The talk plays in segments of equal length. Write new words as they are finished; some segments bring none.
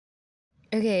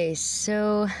Okay,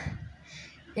 so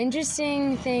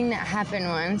interesting thing that happened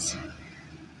once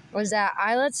was that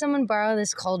I let someone borrow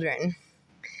this cauldron,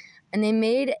 and they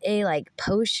made a like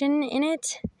potion in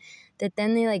it that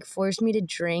then they like forced me to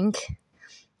drink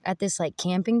at this like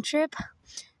camping trip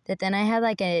that then I had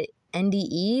like a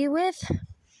NDE with.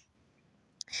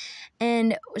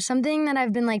 And something that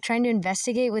I've been like trying to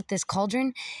investigate with this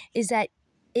cauldron is that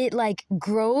it like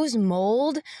grows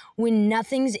mold when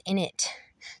nothing's in it.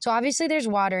 So obviously there's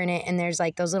water in it, and there's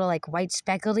like those little like white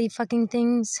speckledy fucking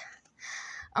things.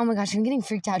 Oh my gosh, I'm getting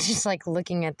freaked out just like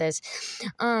looking at this.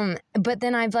 But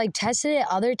then I've like tested it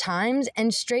other times,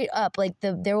 and straight up like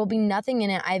there will be nothing in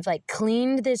it. I've like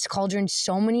cleaned this cauldron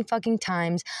so many fucking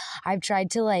times. I've tried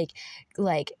to like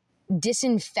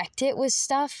disinfect it with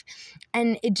stuff,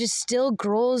 and it just still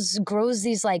grows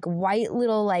these like white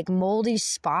little like moldy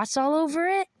spots all over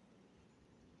it.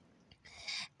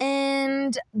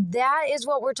 And that is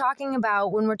what we're talking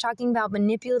about when we're talking about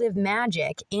manipulative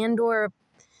magic and or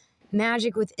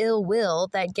magic with ill will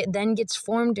that then gets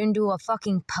formed into a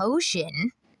fucking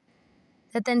potion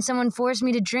that then someone forced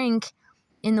me to drink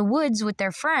in the woods with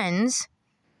their friends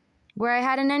where I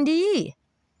had an NDE.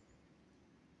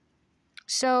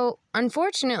 So,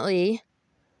 unfortunately,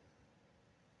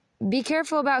 be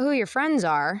careful about who your friends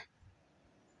are,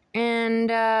 and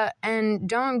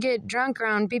don't get drunk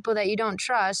around people that you don't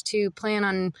trust who plan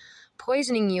on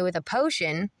poisoning you with a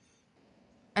potion.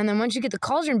 And then once you get the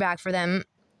cauldron back for them,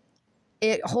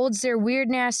 it holds their weird,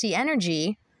 nasty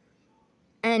energy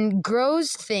and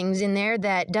grows things in there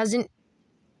that doesn't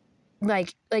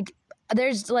like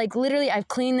there's like literally I've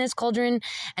cleaned this cauldron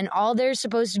and all there's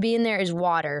supposed to be in there is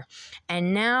water.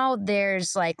 And now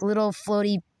there's like little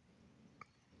floaty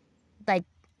like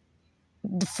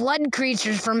flood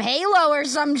creatures from Halo or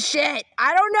some shit.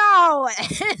 I don't know.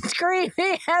 It's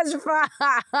creepy as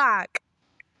fuck.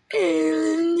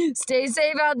 Stay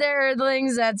safe out there,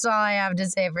 Earthlings. That's all I have to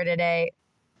say for today.